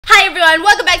everyone,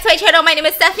 welcome back to my channel. My name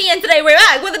is Stephanie and today we're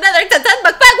back with another Mukbang.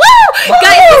 Woo!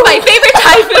 Guys, this is my favorite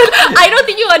Thai food. I don't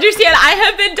think you understand. I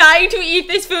have been dying to eat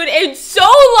this food in so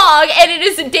long, and it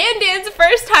is Dan's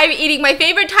first time eating my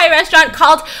favorite Thai restaurant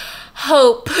called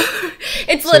H.O.P.E.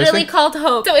 It's literally called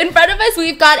H.O.P.E. So in front of us,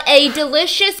 we've got a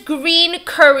delicious green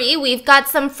curry. We've got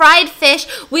some fried fish.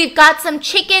 We've got some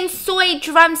chicken soy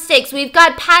drumsticks. We've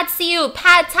got pad siu,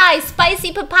 pad thai,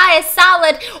 spicy papaya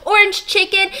salad, orange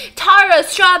chicken, taro,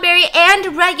 strawberry,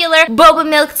 and regular boba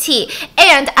milk tea.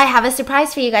 And I have a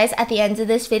surprise for you guys at the end of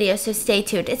this video, so stay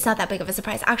tuned. It's not that big of a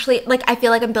surprise. Actually, like, I feel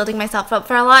like I'm building myself up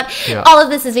for a lot. Yeah. All of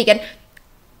this is vegan.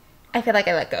 I feel like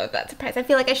I let go of that surprise. I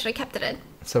feel like I should have kept it in.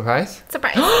 Surprise?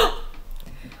 Surprise.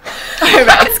 Alright,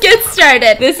 let's get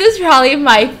started. This is probably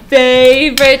my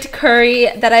favorite curry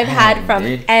that I've had from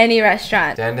any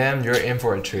restaurant. Dan, you're in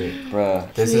for a treat.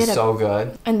 Bruh. This is so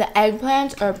good. And the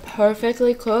eggplants are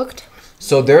perfectly cooked.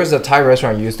 So there's a Thai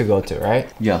restaurant you used to go to, right?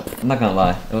 Yeah, I'm not gonna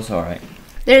lie. It was alright.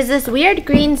 There's this weird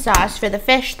green sauce for the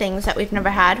fish things that we've never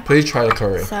had. Please try the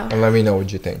curry and let me know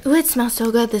what you think. Ooh, it smells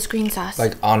so good, this green sauce.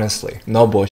 Like, honestly. No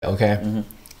bullshit, okay? Mm-hmm.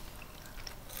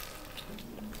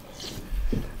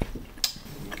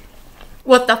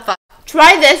 What the fuck?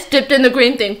 Try this dipped in the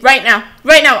green thing right now.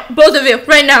 Right now. Both of you.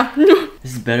 Right now.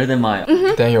 This is better than my...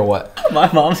 Then you're what?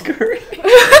 My mom's curry.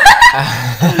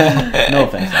 No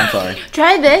offense. I'm sorry.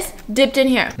 Try this dipped in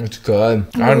here. It's good.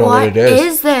 I don't know what it is. What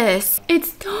is this?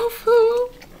 It's tofu.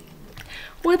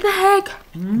 What the heck?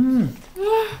 No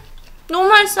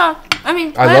more stuff. I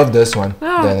mean, I love this one.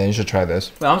 Yeah. Then you should try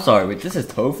this. Wait, I'm sorry. Wait, this is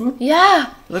tofu?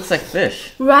 Yeah. It looks like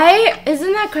fish. Right?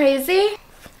 Isn't that crazy?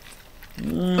 Oh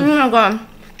my god.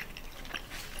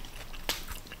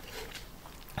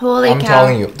 Holy cow. I'm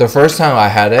telling you, the first time I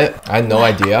had it, I had no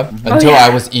idea until I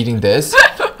was eating this.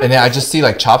 And then I just see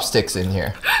like chopsticks in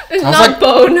here. It's not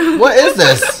bone. What is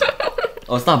this?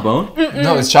 Oh, it's not bone?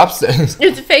 No, it's chopsticks.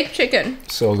 It's fake chicken.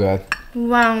 So good.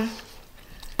 Wow.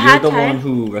 You're the one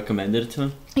who recommended it to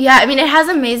him? Yeah, I mean, it has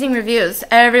amazing reviews.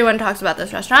 Everyone talks about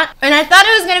this restaurant. And I thought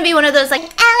it was going to be one of those, like,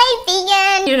 LA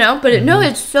vegan, you know? But no,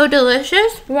 it's so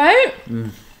delicious, right?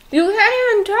 You can't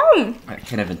even tell. I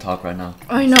can't even talk right now.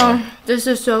 I know. Sorry. This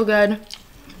is so good.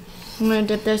 I'm going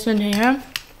to dip this in here.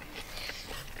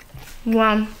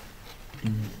 Wow.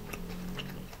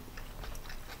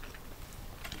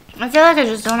 I feel like I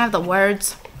just don't have the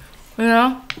words, you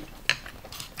know?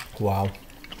 Wow.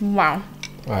 Wow.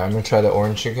 Alright, I'm gonna try the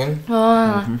orange chicken.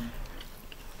 Pad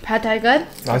Thai good?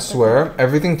 I swear,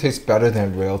 everything tastes better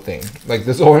than real thing. Like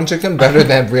this orange chicken, better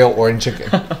than real orange chicken.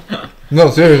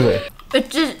 No, seriously.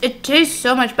 It tastes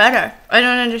so much better. I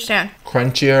don't understand.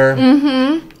 Crunchier.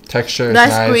 Texture is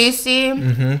less nice. Greasy.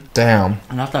 Damn.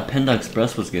 And I thought Panda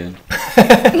Express was good.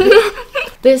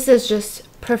 This is just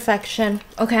perfection.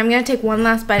 Okay, I'm gonna take one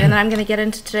last bite and then I'm gonna get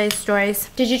into today's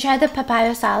stories. Did you try the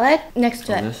papaya salad next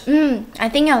to it? I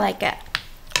think I like it.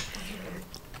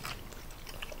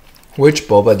 Which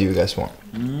boba do you guys want?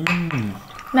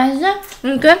 Nice?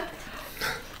 Good?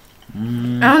 I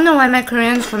don't know why my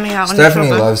Korean's coming out. Stephanie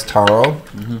loves taro,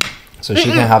 so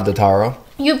she can have the taro.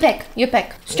 You pick. You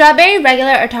pick. Strawberry,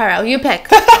 regular, or taro? You pick.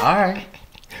 Alright.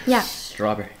 Yeah.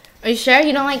 Strawberry. Are you sure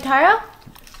you don't like taro?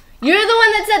 You're the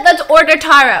one that said let's order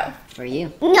taro. For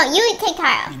you. No, you take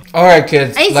taro. Alright,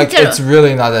 kids. Like, it's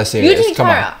really not that serious. You take Come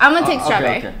taro. on. I'm gonna take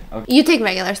strawberry. Okay. You take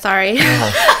regular, sorry.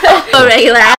 Oh,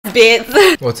 regular ass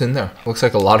bitch. What's in there? Looks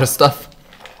like a lot of stuff.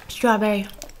 Strawberry.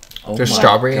 Oh There's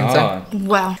strawberry inside?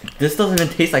 Wow. This doesn't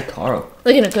even taste like taro.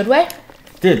 Like in a good way?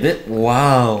 Dude,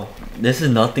 wow. This is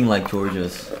nothing like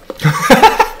Georgia's.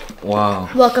 Wow.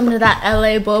 Welcome to that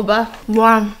LA boba.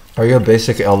 Wow. Are you a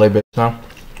basic LA bitch now?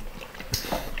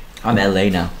 I'm LA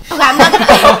now. Okay, I'm not gonna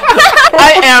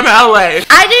I am LA.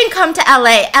 I didn't come to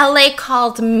LA. LA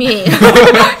called me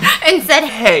and said,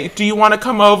 hey, do you want to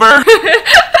come over?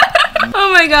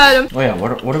 oh my god. Oh yeah,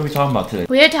 what are we talking about today?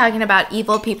 We are talking about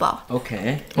evil people.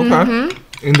 Okay. Okay.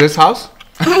 In this house?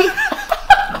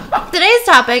 Today's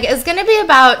topic is going to be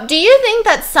about, do you think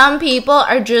that some people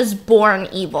are just born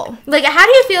evil? Like, how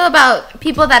do you feel about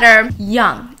people that are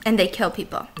young and they kill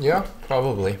people? Yeah,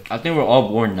 probably. I think we're all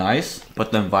born nice,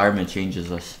 but the environment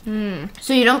changes us.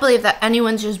 So you don't believe that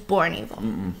anyone's just born evil?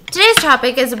 Today's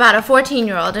topic is about a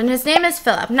 14-year-old, and his name is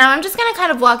Philip. Now, I'm just going to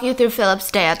kind of walk you through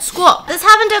Philip's day at school. This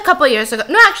happened a couple years ago.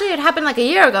 No, actually, it happened like a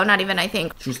year ago, not even, I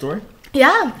think. True story?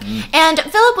 Yeah. And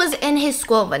Philip was in his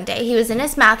school one day. He was in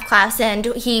his math class and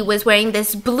he was wearing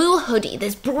this blue hoodie,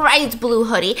 this bright blue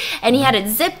hoodie, and he had it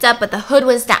zipped up, but the hood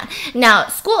was down. Now,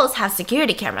 schools have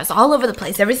security cameras all over the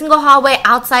place. Every single hallway,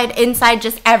 outside, inside,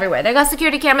 just everywhere. They got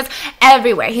security cameras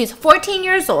everywhere. He's 14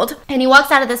 years old and he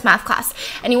walks out of this math class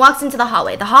and he walks into the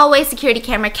hallway. The hallway security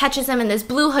camera catches him in this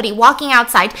blue hoodie walking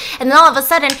outside, and then all of a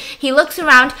sudden he looks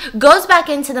around, goes back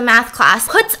into the math class,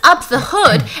 puts up the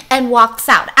hood, and walks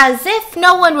out as if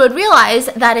no one would realize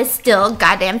that is still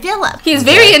goddamn Philip. He's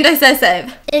very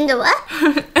indecisive. Into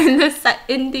what?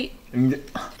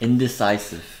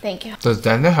 Indecisive. Thank you. Does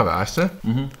Daniel have an accent?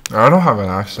 I don't have an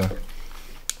accent.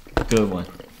 Good one.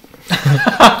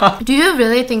 Do you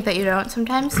really think that you don't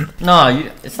sometimes? No,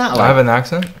 it's not. Do I have an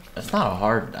accent? It's not a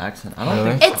hard accent. I don't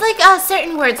Really? think. It's like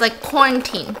certain words, like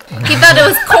quarantine. He thought it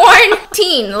was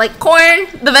quarantine, like corn,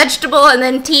 the vegetable, and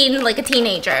then teen, like a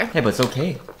teenager. Hey, but it's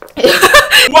okay.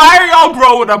 Why are y'all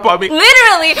growing up on me?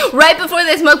 Literally, right before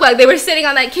this mukbang, they were sitting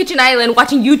on that kitchen island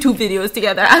watching YouTube videos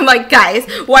together. I'm like, guys,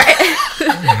 why?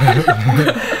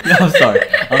 No,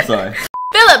 I'm sorry.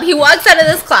 Philip, he walks out of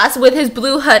this class with his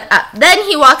blue hood up. Then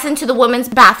he walks into the women's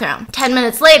bathroom. 10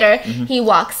 minutes later, he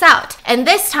walks out. And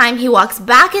this time, he walks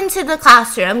back into the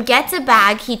classroom, gets a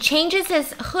bag, he changes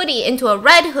his hoodie into a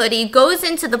red hoodie, goes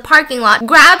into the parking lot,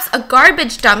 grabs a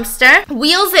garbage dumpster,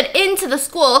 wheels it into the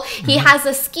school. He has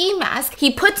a ski mask.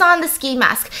 He puts on the ski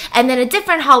mask. And then a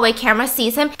different hallway camera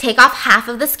sees him take off half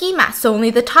of the ski mask, so only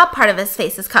the top part of his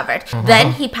face is covered.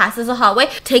 Then he passes a hallway,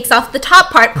 takes off the top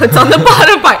part, puts on the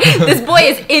bottom part. This boy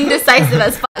is indecisive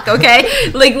as fuck, okay?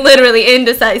 Like literally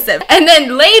indecisive. And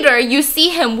then later you see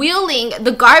him wheeling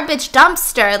the garbage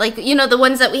dumpster, like, you know, the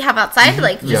ones that we have outside,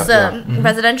 like just the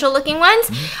residential looking ones.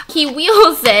 He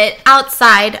wheels it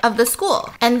outside of the school.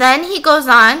 And then he goes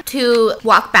on to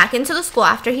walk back into the school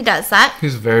after he does that.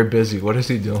 He's very busy. What is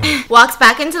he doing? Walks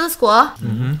back into the school.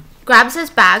 Grabs his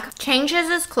bag, changes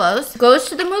his clothes, goes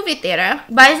to the movie theater,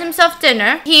 buys himself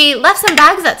dinner. He left some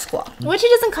bags at school, which he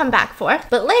doesn't come back for.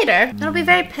 But later, it'll be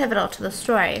very pivotal to the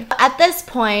story. At this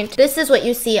point, this is what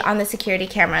you see on the security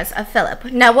cameras of Philip.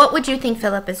 Now, what would you think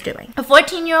Philip is doing? A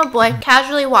 14-year-old boy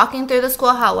casually walking through the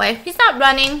school hallway. He's not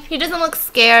running. He doesn't look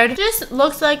scared. Just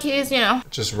looks like he's, you know.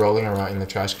 Just rolling around in the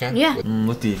trash can? Yeah.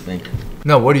 What do you think?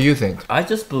 No, what do you think? I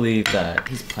just believe that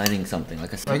he's planning something.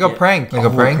 Like Like a prank. Like a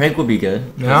prank? Prank would be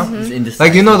good. Yeah? He's indecisive.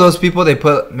 Like, you know those people, they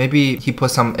put, maybe he put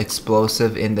some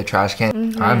explosive in the trash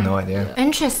can? I have no idea.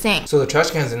 Interesting. So the trash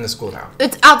can's in the school now?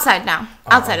 It's outside now.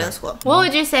 Outside of the school. What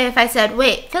would you say if I said,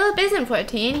 wait, Philip isn't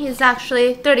 14, he's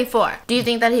actually 34? Do you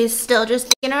think that he's still just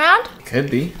sticking around?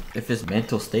 Could be. If his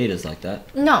mental state is like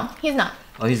that. No, he's not.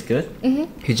 Oh, he's good?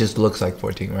 He just looks like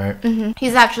 14, right?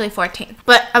 He's actually 14.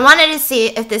 But I wanted to see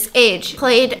if this age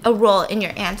played a role in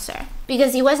your answer,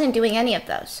 because he wasn't doing any of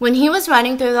those. When he was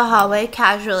running through the hallway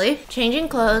casually, changing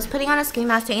clothes, putting on a ski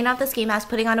mask, taking off the ski mask,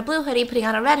 putting on a blue hoodie, putting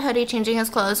on a red hoodie, changing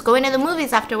his clothes, going to the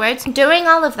movies afterwards, during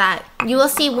all of that, you will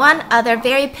see one other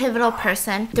very pivotal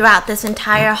person throughout this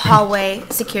entire hallway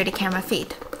security camera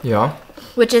feed, Yeah.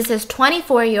 which is his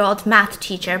 24-year-old math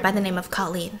teacher by the name of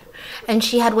Colleen. And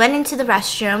she had went into the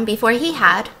restroom before he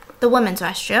had, the women's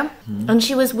restroom, and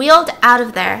she was wheeled out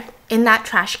of there in that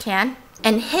trash can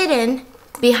and hidden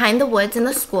behind the woods in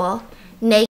the school,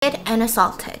 naked and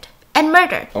assaulted and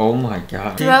murdered. Oh my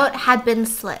god. Throat had been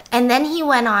slit. And then he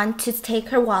went on to take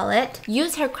her wallet,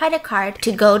 use her credit card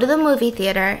to go to the movie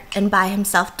theater and buy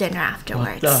himself dinner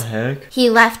afterwards. What the heck? He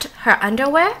left her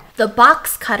underwear, the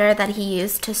box cutter that he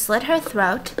used to slit her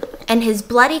throat, and his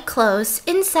bloody clothes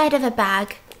inside of a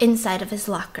bag inside of his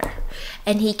locker.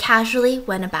 And he casually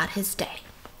went about his day.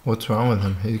 What's wrong with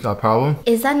him? He got a problem?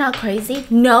 Is that not crazy?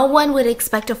 No one would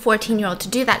expect a 14-year-old to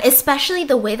do that, especially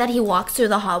the way that he walks through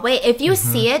the hallway. If you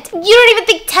see it, you don't even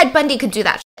think Ted Bundy could do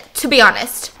that shit, to be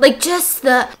honest. Like, just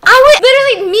the...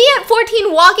 me at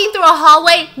 14 walking through a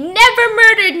hallway, never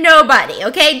murdered nobody,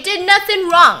 okay? Did nothing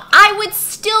wrong. I would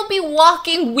still be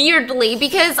walking weirdly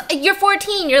because you're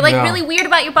 14. You're, like, really weird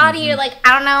about your body. You're like,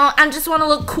 I don't know, I just want to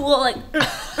look cool, like...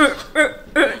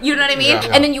 you know what I mean? Yeah.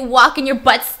 And then you walk and your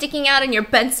butt's sticking out and your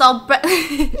bed's all... Yeah.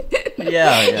 You know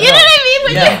what I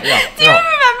mean? Do you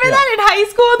remember that in high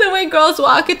school? The way girls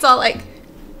walk, it's all like...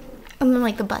 And then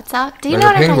like the butt's out. Do you Like know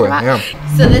a what I'm talking penguin, about?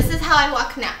 yeah. So this is how I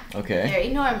walk now. Okay. Very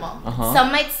normal. Uh-huh.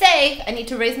 Some might say I need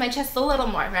to raise my chest a little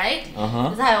more, right? Uh-huh.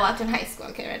 This is how I walked in high school.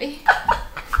 Okay, ready?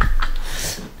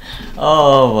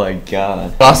 Oh my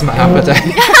god. Lost my appetite.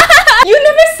 You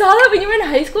never saw that when you were in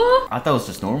high school? I thought it was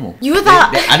just normal. You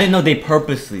thought... I didn't know they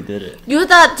purposely did it. You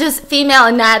thought just female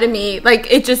anatomy,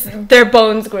 like it just, their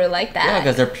bones grew like Yeah, that.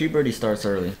 because their puberty starts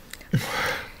early.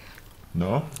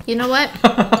 No. You know what?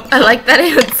 I like that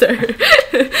answer.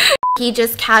 He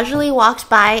just casually walked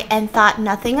by and thought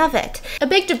nothing of it. A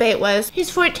big debate was, he's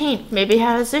 14, maybe he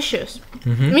has issues. I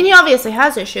mean, he obviously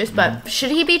has issues, but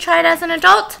should he be tried as an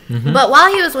adult? But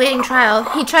while he was waiting trial,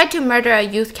 he tried to murder a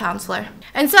youth counselor.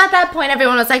 And so at that point,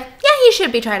 everyone was like, yeah, he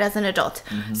should be tried as an adult.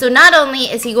 So not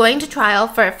only is he going to trial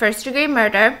for a first-degree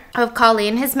murder of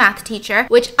Colleen, his math teacher,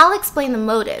 which I'll explain the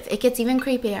motive. It gets even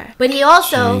creepier. But he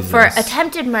also, for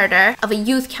attempted murder of a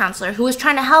youth counselor who was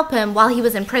trying to help him while he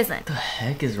was in prison. What the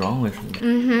heck is wrong with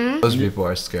him? Those people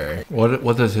are scary.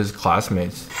 What does his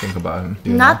classmates think about him?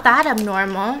 Do you Not know? that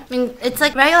abnormal. I mean, it's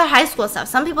like regular high school stuff.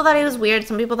 Some people thought he was weird.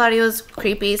 Some people thought he was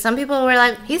creepy. Some people were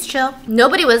like, he's chill.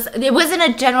 It wasn't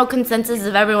a general consensus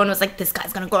of everyone was like, this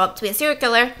guy's gonna grow up to be a serial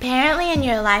killer. Apparently in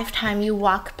your lifetime, you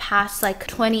walk past like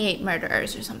 28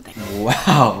 murderers or something.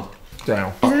 Wow.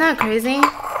 Damn. Isn't that crazy?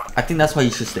 I think that's why you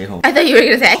should stay home. I thought you were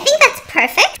gonna say, I think that's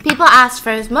Perfect. people asked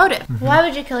for his motive. Why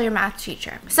would you kill your math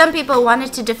teacher? Some people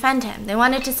wanted to defend him. They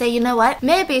wanted to say, you know what?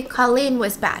 Maybe Colleen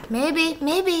was bad. Maybe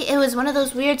it was one of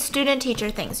those weird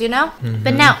student-teacher things, you know?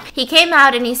 But no, he came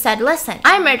out and he said, listen,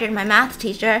 I murdered my math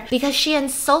teacher because she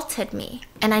insulted me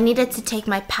and I needed to take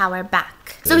my power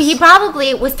back. So he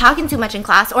probably was talking too much in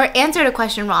class or answered a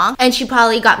question wrong and she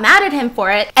probably got mad at him for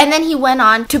it. And then he went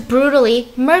on to brutally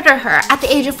murder her at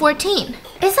the age of 14.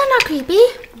 Is that not creepy?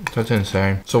 That's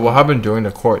insane. So what happened during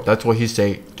the court? That's what he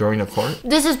said during the court?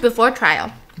 This is before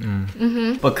trial.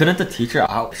 But couldn't the teacher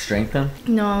out-strength him?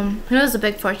 No, he was a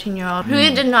big 14-year-old who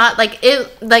did not,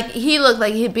 he looked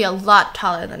like he'd be a lot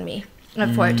taller than me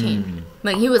at 14.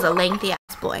 Like, he was a lengthy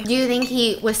ass boy. Do you think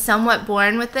he was somewhat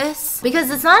born with this? Because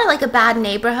it's not like a bad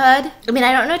neighborhood. I mean,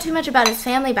 I don't know too much about his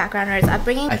family background or his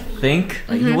upbringing. I think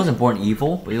he wasn't born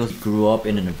evil, but he grew up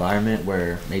in an environment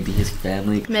where maybe his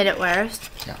family... Made it worse.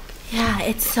 Yeah. Yeah,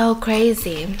 it's so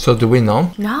crazy. So do we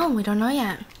know? No, we don't know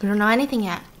yet. We don't know anything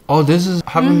yet. Oh,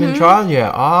 haven't been tried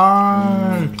yet.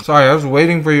 Sorry, I was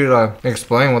waiting for you to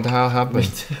explain what the hell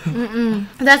happened.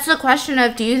 That's the question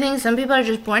of, do you think some people are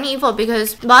just born evil?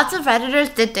 Because lots of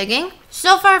Redditors did digging.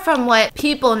 So far from what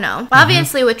people know,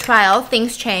 obviously with trial,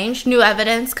 things change, new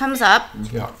evidence comes up.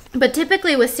 Yeah. But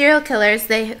typically with serial killers,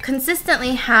 they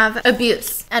consistently have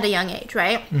abuse at a young age,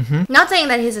 right? Not saying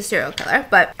that he's a serial killer,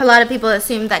 but a lot of people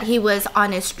assume that he was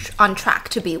on track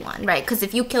to be one, right? Because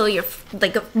if you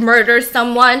murder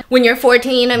someone when you're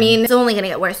 14, I mean, it's only gonna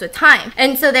get worse with time.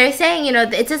 And so they're saying, you know,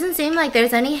 it doesn't seem like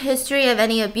there's any history of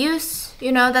any abuse,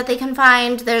 you know, that they can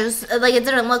find. There's, like, it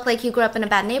didn't look like he grew up in a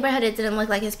bad neighborhood. It didn't look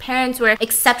like his parents were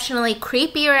exceptionally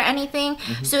creepy or anything.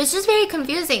 So it's just very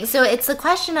confusing. So it's a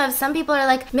question of, some people are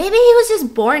like, maybe he was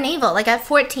just born evil. Like, at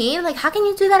 14? Like, how can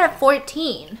you do that at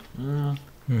 14?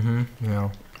 Yeah.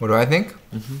 What do I think?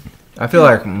 I feel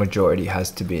like majority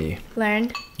has to be.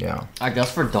 Learned. Yeah. I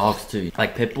guess for dogs too.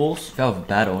 Like pit bulls, if you have a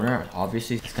bad owner,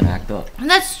 obviously it's gonna act up.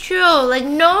 That's true. Like,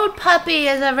 no puppy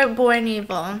is ever born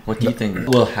evil. What do you think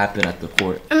will happen at the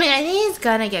court? I mean, I think he's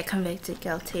gonna get convicted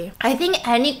guilty. I think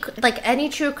any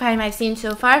true crime I've seen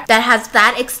so far that has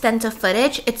that extent of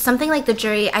footage, it's something like the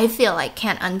jury, I feel like,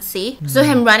 can't unsee. So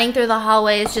him running through the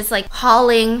hallways, just like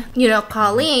hauling, you know,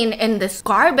 Colleen in this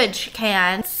garbage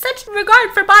can. Such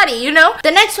regard for body, you know?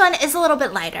 The next one is a little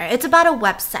bit lighter. It's about a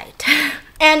website.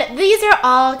 And these are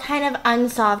all kind of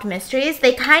unsolved mysteries.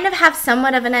 They kind of have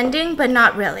somewhat of an ending, but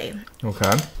not really.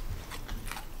 Okay.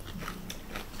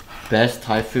 Best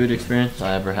Thai food experience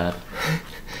I ever had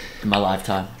in my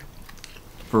lifetime.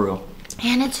 For real.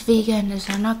 And it's vegan. Is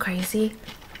that not crazy?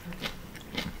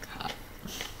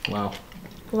 Wow.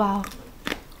 Wow.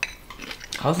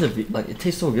 How's it? Like, it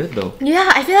tastes so good though.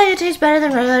 Yeah, I feel like it tastes better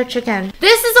than regular chicken.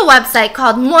 This is a website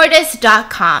called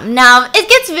Mortis.com. Now, it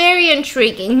gets very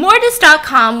intriguing.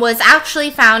 Mortis.com was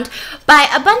actually found by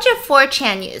a bunch of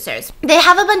 4chan users. They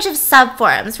have a bunch of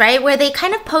subforums, right, where they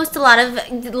kind of post a lot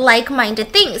of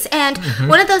like-minded things. And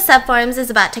one of those subforums is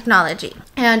about technology.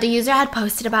 And a user had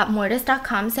posted about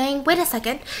Mortis.com saying, wait a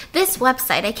second, this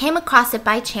website, I came across it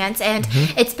by chance, and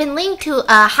it's been linked to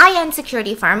a high-end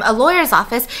security firm, a lawyer's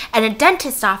office, and a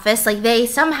dentist office. Like, they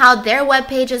somehow, their web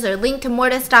pages are linked to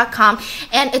Mortis.com,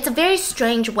 and it's a very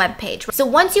strange web page. So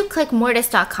once you click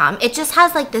Mortis.com, it just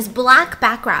has like this black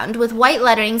background with white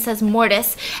lettering, says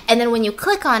Mortis, and then when you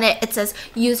click on it, it says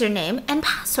username and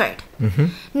password.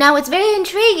 Now, what's very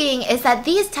intriguing is that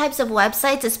these types of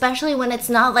websites, especially when it's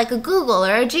not like a Google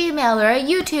or a Gmail or a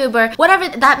YouTube or whatever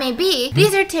that may be,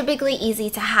 these are typically easy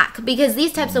to hack because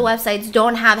these types of websites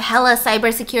don't have hella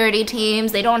cybersecurity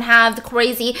teams. They don't have the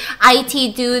crazy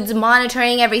IT dudes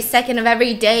monitoring every second of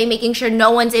every day, making sure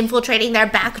no one's infiltrating their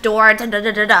back door,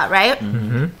 right?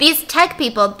 These tech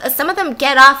people, some of them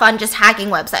get off on just hacking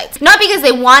websites. Not because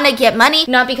they want to get money,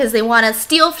 not because they want to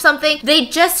steal something. They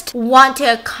just want to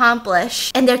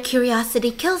accomplish, and their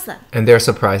curiosity kills them. And they're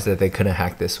surprised that they couldn't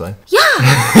hack this one. Yeah.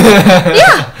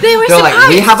 Yeah, they were They're surprised. like,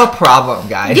 we have a problem,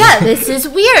 guys. Yeah, this is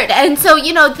weird. And so,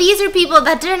 you know, these are people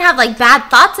that didn't have like bad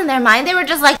thoughts in their mind. They were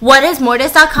just like, what is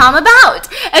Mortis.com about?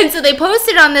 And so they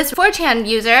posted on this 4chan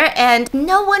user and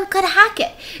no one could hack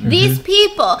it. These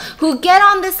people who get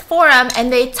on this forum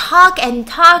and they talk and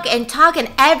talk and talk, and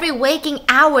every waking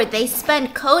hour they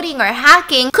spend coding or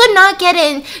hacking could not get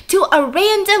into a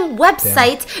random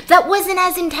website that wasn't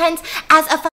as intense as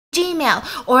a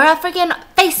Gmail or a freaking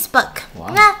Facebook. Wow.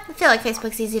 Nah, I feel like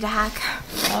Facebook's easy to hack.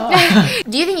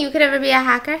 Do you think you could ever be a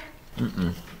hacker?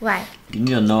 Why? You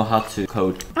need to know how to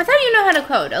code. I thought you know how to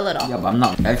code a little. Yeah, but I'm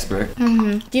not an expert.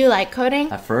 Do you like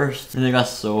coding? At first, and it got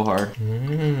so hard.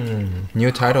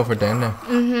 New title for Dan now.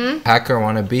 Hacker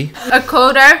wannabe. A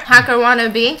coder, hacker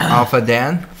wannabe. Alpha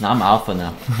Dan. Now I'm alpha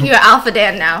now. You're Alpha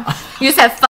Dan now. You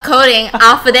said coding,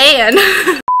 Alpha Dan.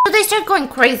 So they start going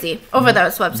crazy over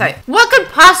those websites. What could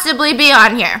possibly be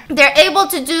on here? They're able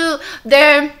to do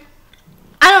their...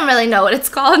 I don't really know what it's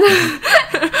called. They're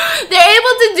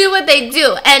able to do what they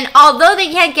do. And although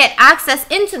they can't get access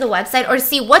into the website or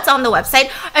see what's on the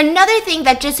website, another thing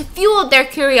that just fueled their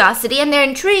curiosity and their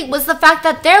intrigue was the fact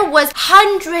that there was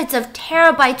hundreds of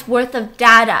terabytes worth of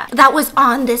data that was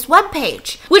on this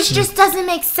webpage, which just doesn't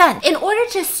make sense. In order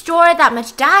to store that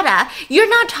much data, you're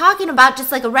not talking about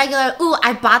just like a regular, ooh,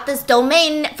 I bought this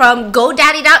domain from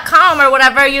GoDaddy.com or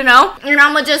whatever, you know? And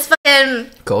I'm gonna just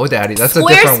fucking... GoDaddy. That's a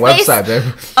different website, babe.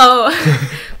 Oh.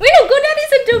 Wait, no,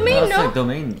 GoDaddy's a domain, That's no? like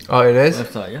domain. Oh, it is?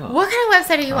 Website, yeah. What kind of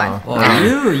website are you on?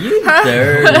 Oh, you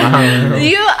dirty.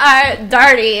 You are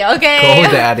dirty, okay?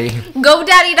 GoDaddy.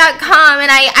 GoDaddy.com,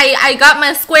 and I got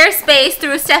my Squarespace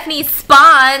through Stephanie's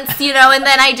spons, you know, and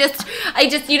then I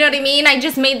just, you know what I mean? I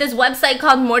just made this website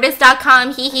called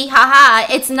Mortis.com, hee hee ha ha.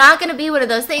 It's not going to be one of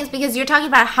those things because you're talking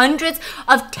about hundreds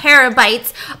of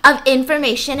terabytes of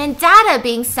information and data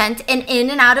being sent in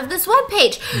and out of this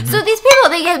webpage. So these people,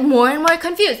 they get more and more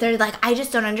confused. They're like, I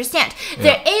just don't understand.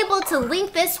 They're able to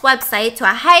link this website to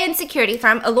a high-end security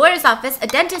firm, a lawyer's office, a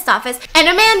dentist's office, and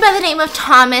a man by the name of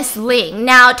Thomas Ling.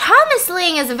 Now, Thomas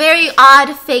Ling is a very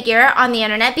odd figure on the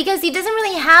internet because he doesn't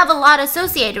really have a lot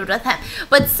associated with him.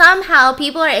 But somehow,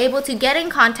 people are able to get in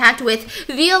contact with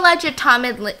the alleged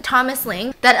Thomas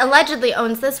Ling that allegedly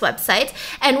owns this website.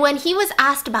 And when he was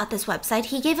asked about this website,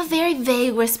 he gave a very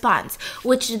vague response,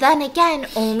 which then again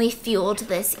only fueled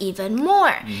this even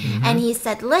more. And he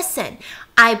said, listen,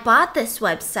 I bought this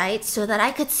website so that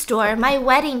I could store my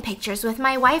wedding pictures with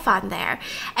my wife on there.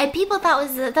 And people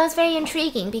thought that was very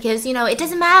intriguing because, you know, it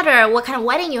doesn't matter what kind of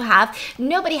wedding you have.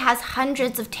 Nobody has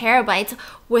hundreds of terabytes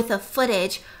worth of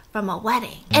footage from a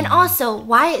wedding. And also,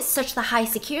 why is such the high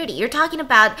security? You're talking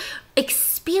about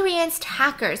experienced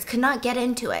hackers could not get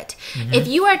into it. If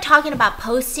you are talking about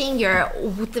posting your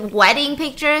wedding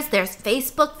pictures, there's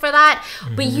Facebook for that,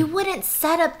 but you wouldn't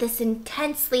set up this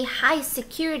intensely high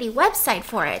security website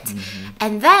for it.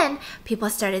 And then people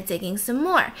started digging some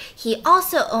more. He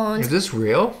also owns... Is this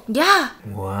real? Yeah.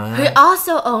 What? He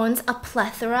also owns a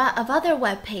plethora of other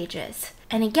web pages.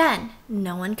 And again,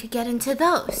 no one could get into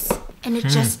those. And it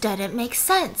just didn't make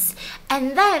sense.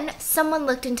 And then someone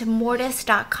looked into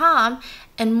Mortis.com,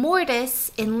 and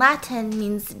Mortis in Latin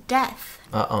means death.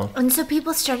 Uh-oh. And so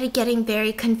people started getting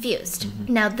very confused.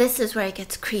 Now this is where it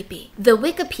gets creepy. The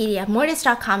Wikipedia,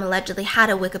 Mortis.com allegedly had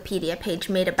a Wikipedia page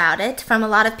made about it from a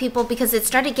lot of people because it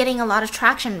started getting a lot of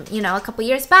traction, you know, a couple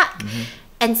years back.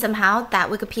 And somehow that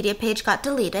Wikipedia page got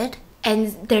deleted.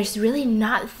 And there's really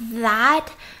not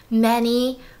that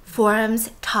many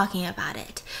forums talking about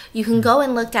it. You can go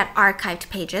and look at archived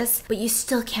pages, but you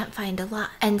still can't find a lot.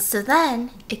 And so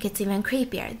then it gets even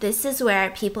creepier. This is where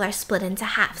people are split into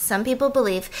half. Some people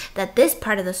believe that this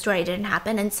part of the story didn't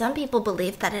happen, and some people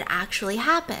believe that it actually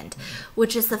happened,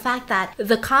 which is the fact that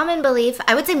the common belief,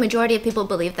 I would say majority of people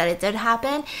believe that it did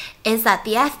happen, is that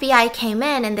the FBI came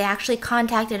in and they actually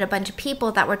contacted a bunch of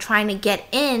people that were trying to get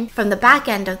in from the back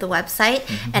end of the website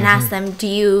and asked them, do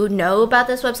you know about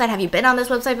this website? Have you been on this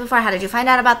website before? How did you find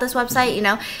out about this website? You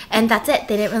know, and that's it.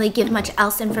 They didn't really give much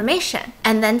else information.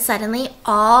 And then suddenly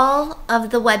all of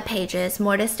the web pages,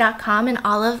 Mortis.com and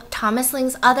all of Thomas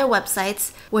Ling's other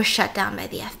websites were shut down by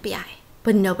the FBI.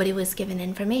 But nobody was given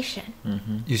information.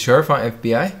 You sure from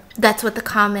FBI? That's what the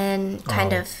common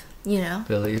kind of, you know,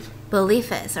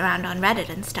 Believe is around on Reddit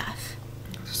and stuff.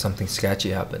 something sketchy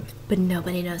happened. But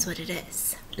nobody knows what it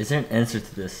is. Is there an answer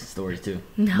to this story too?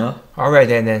 No. All right,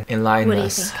 then enlighten What do you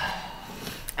us. think?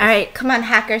 All right, come on,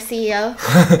 hacker CEO.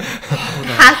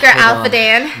 Hacker Alpha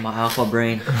Dan. My alpha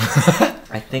brain.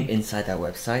 I think inside that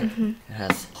website it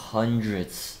has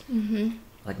hundreds,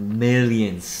 like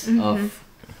millions of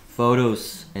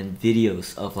photos and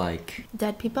videos of like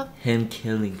Dead people? him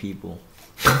killing people.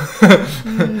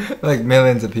 Like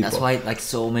millions of people. That's why like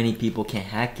so many people can't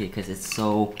hack it because it's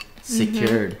so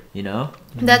secured, you know?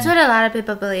 That's what a lot of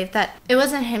people believe, that it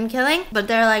wasn't him killing, but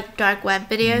they're like dark web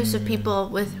videos of people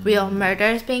with real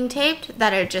murders being taped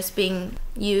that are just being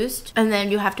used, and then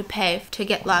you have to pay to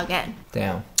get logged in.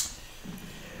 Damn.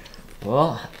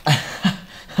 Well,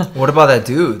 What about that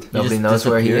dude? Nobody just knows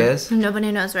where he disappeared? is.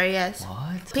 Nobody knows where he is.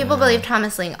 what? People believe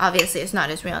Thomas Ling obviously is not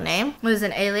his real name. It was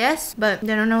an alias, but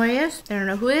they don't know where he is. They don't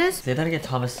know who he is. Say that again,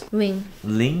 Thomas Ling.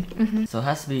 Ling? So it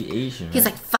has to be Asian. He's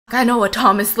right? like, fuck, I know a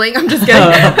Thomas Ling. I'm just kidding.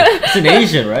 It's an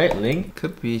Asian, right? Ling?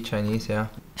 Could be Chinese, yeah.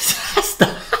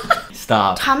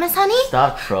 Stop. Thomas, honey?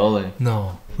 Stop trolling.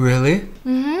 No. Really?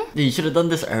 You should have done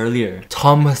this earlier.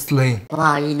 Thomas Ling.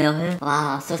 Wow, you know him?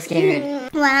 Wow, so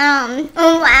scared. Wow.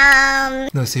 Wow.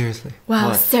 No, seriously. Wow,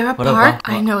 What? Sarah What Park? about-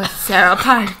 I know a Sarah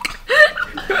Park.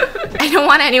 I don't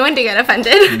want anyone to get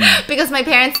offended because my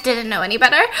parents didn't know any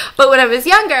better. But when I was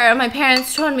younger, my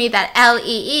parents told me that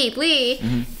Lee,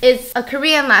 Lee, is a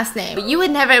Korean last name. You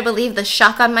would never believe the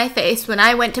shock on my face when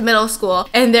I went to middle school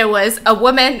and there was a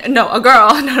woman, no, a girl,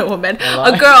 not a woman,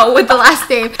 a girl with the last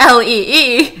name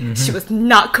Lee. She was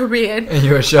not Korean. And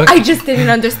you were shocked? I just didn't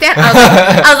understand.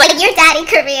 I was like, Your daddy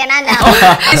Korean, I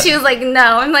know. and she was like,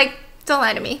 no. I'm like, don't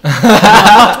lie to me.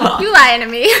 You lying to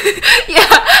me. Yeah,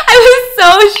 I was so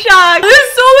shocked.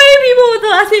 There's so many people with the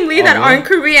last name Lee that really? aren't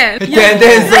Korean.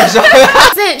 Then so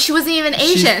shocked. She wasn't even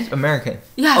Asian. She's American.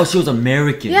 Yeah. Oh, she was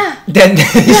American. Yeah. Then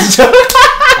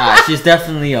shocked. She's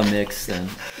definitely a mix then.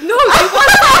 No, she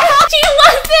wasn't. She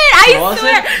wasn't. I wasn't?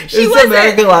 swear. She It's wasn't.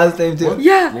 American last name too.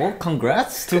 Yeah. Well,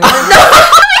 congrats to her.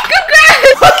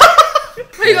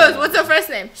 Congrats. He goes, what's her first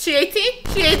name? She 18?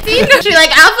 She 18? She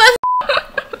like Alpha?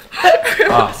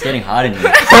 Oh, it's getting hot in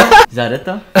here. Is that it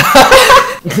though?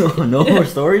 No more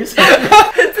stories?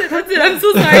 That's it. I'm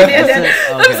so sorry, Dan. That's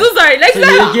it? I'm Okay. so sorry. Next So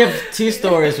time. you give 2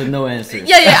 stories with no answers.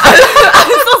 Yeah.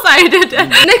 I'm so sorry, Dan.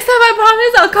 Next time, I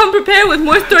promise I'll come prepared with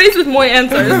more stories with more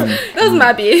answers. That was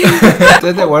Mabi.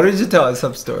 Then why don't you tell us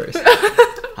some stories?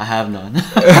 I have none.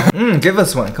 Give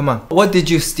us one. Come on. What did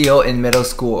you steal in middle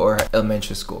school or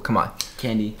elementary school? Come on.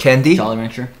 Candy. Candy? Jolly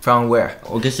Rancher. From where?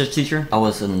 Orchestra teacher. I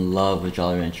was in love with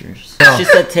Jolly Ranchers. Oh. She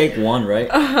said take 1,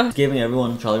 right? Giving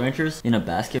everyone Jolly Ranchers in a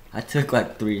basket. I took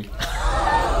like 3.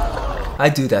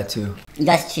 I do that too. You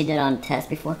guys cheated on tests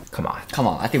before? Come on. Come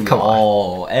on, I think Come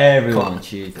on. everyone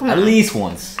cheated. At least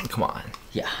once. Come on.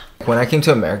 Yeah. When I came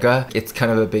to America, it's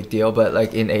kind of a big deal, but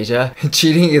like in Asia,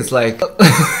 cheating is like,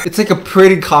 it's like a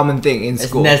pretty common thing in It's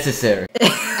school. necessary.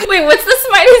 Wait, what's the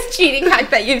smartest cheating hack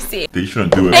that you've seen? They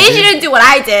shouldn't do it. They shouldn't do what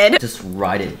I did. Just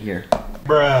write it here.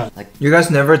 You guys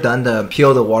never done the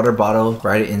peel the water bottle,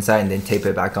 write it inside, and then tape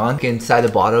it back on? Inside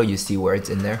the bottle, you see words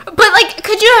in there. But like,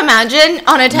 could you imagine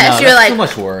on a test No, you're that's like, too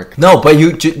much work. No, but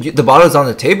the bottle's on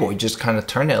the table. You just kind of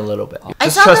turn it a little bit. I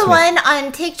Just saw trust the me. one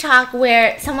on TikTok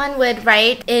where someone would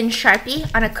write in Sharpie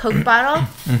on a Coke bottle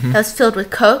that was filled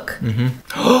with Coke,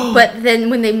 but then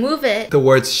when they move it, The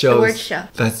words shows. words show.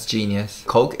 That's genius.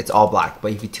 Coke, it's all black,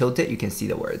 but if you tilt it, you can see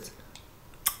the words.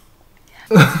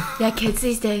 yeah, kids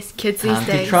these days, Have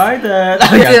to try that.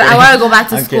 Dude, I want to go back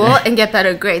to I'm school kidding. and get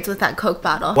better grades with that Coke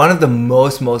bottle. One of the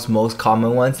most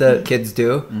common ones that kids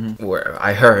do, where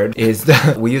I heard, is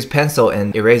that we use pencil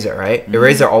and eraser, right?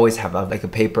 Eraser always have like a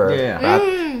paper Yeah. wrap.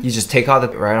 You just take out the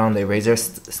right on the eraser,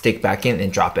 stick back in,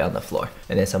 and drop it on the floor,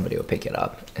 and then somebody will pick it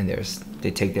up. And they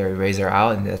take their eraser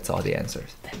out, and that's all the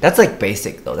answers. That's like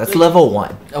basic though. That's level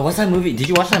 1. Oh, what's that movie? Did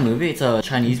you watch that movie? It's a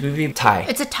Chinese movie. Thai.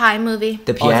 It's a Thai movie.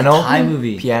 The Oh, it's a piano. Thai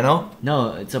movie. Piano.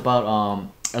 No, it's about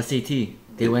SAT.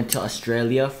 They went to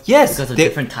Australia. Yes, Because of they-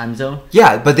 different time zone.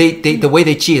 Yeah, but they the way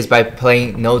they cheat is by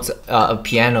playing notes,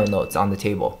 piano notes on the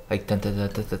table, like dun, dun, dun,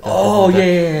 dun, dun, dun, Oh dun, dun.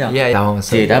 yeah. Yeah, that one was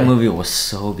so Dude, that good. movie was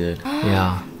so good.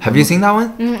 Yeah. Have you seen that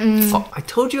one? Oh, I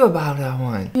told you about that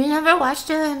one. You never watched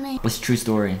it with me. What's true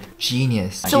story?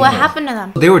 Genius. So what happened to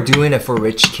them? They were doing it for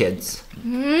rich kids.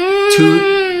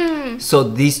 So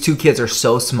these two kids are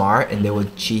so smart, and they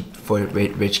would cheat for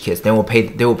rich kids. They will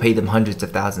pay them hundreds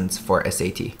of thousands for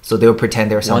SAT. So they will pretend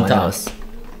they're someone else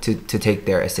to take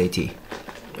their SAT.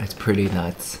 It's pretty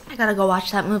nuts. I gotta go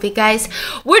watch that movie, guys.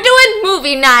 We're doing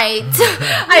movie night.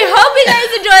 I hope you guys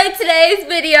enjoyed today's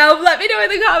video. Let me know in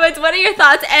the comments, what are your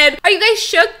thoughts? And are you guys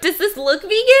shook? Does this look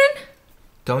vegan?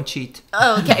 Don't cheat.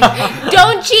 Oh, okay.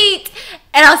 Don't cheat.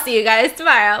 And I'll see you guys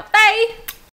tomorrow. Bye.